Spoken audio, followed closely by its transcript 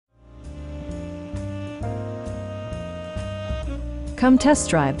Come test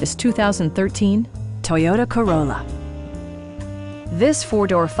drive this 2013 Toyota Corolla. This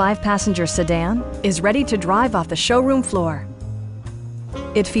four-door, five-passenger sedan is ready to drive off the showroom floor.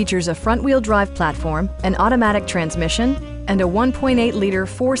 It features a front-wheel drive platform, an automatic transmission, and a 1.8-liter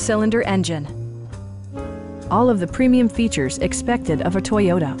four-cylinder engine. All of the premium features expected of a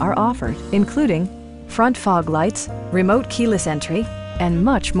Toyota are offered, including front fog lights, remote keyless entry, and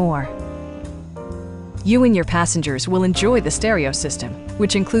much more. You and your passengers will enjoy the stereo system,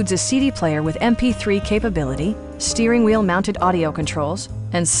 which includes a CD player with MP3 capability, steering wheel mounted audio controls,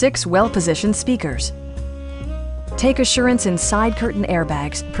 and 6 well-positioned speakers. Take assurance in side curtain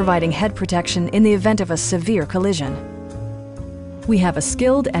airbags, providing head protection in the event of a severe collision. We have a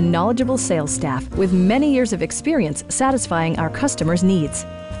skilled and knowledgeable sales staff with many years of experience satisfying our customers' needs.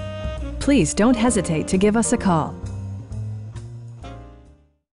 Please don't hesitate to give us a call.